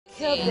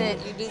So good.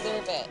 You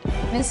deserve it.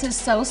 This is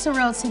so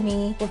surreal to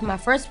me. With my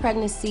first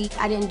pregnancy,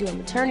 I didn't do a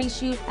maternity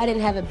shoot. I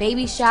didn't have a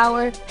baby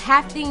shower.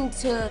 Having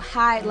to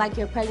hide like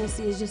your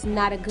pregnancy is just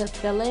not a good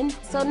feeling.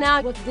 So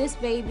now with this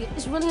baby,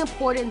 it's really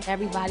important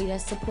everybody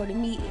that's supported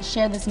me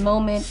share this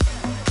moment.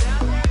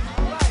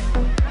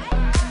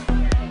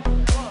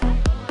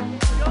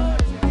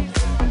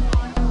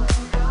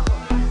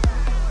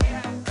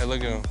 Hey,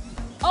 look at him.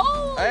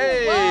 Oh,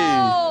 hey!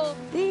 Whoa.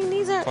 Dang,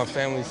 these are... My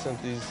family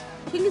sent these.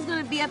 I think he's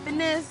gonna be up in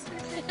this.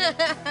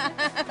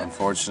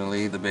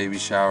 Unfortunately, the baby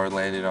shower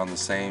landed on the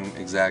same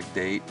exact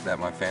date that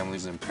my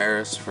family's in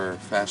Paris for a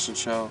fashion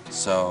show,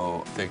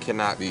 so They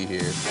cannot be here.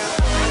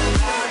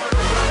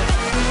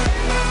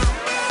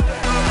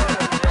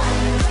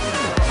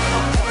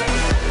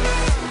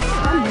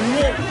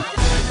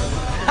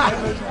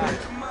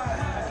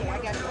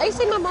 Are you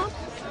seeing my mom?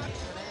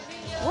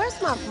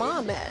 Where's my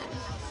mom at?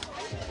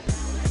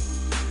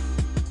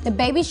 The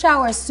baby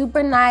shower is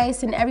super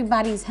nice and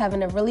everybody's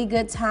having a really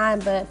good time,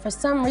 but for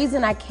some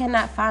reason I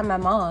cannot find my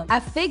mom. I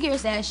figured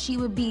that she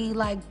would be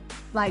like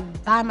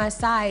by my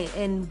side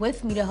and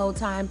with me the whole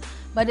time,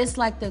 but it's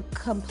like the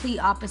complete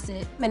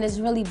opposite. And it's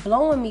really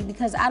blowing me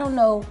because I don't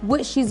know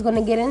what she's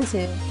gonna get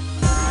into.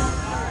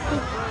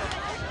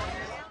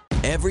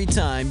 Every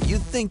time you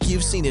think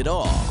you've seen it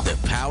all, the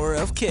power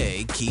of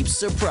K keeps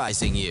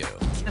surprising you.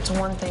 It's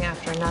one thing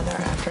after another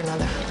after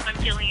another. I'm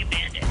feeling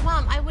abandoned.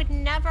 Mom, I would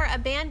never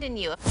abandon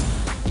you.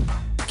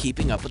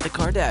 Keeping Up with the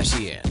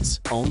Kardashians,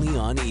 only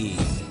on E!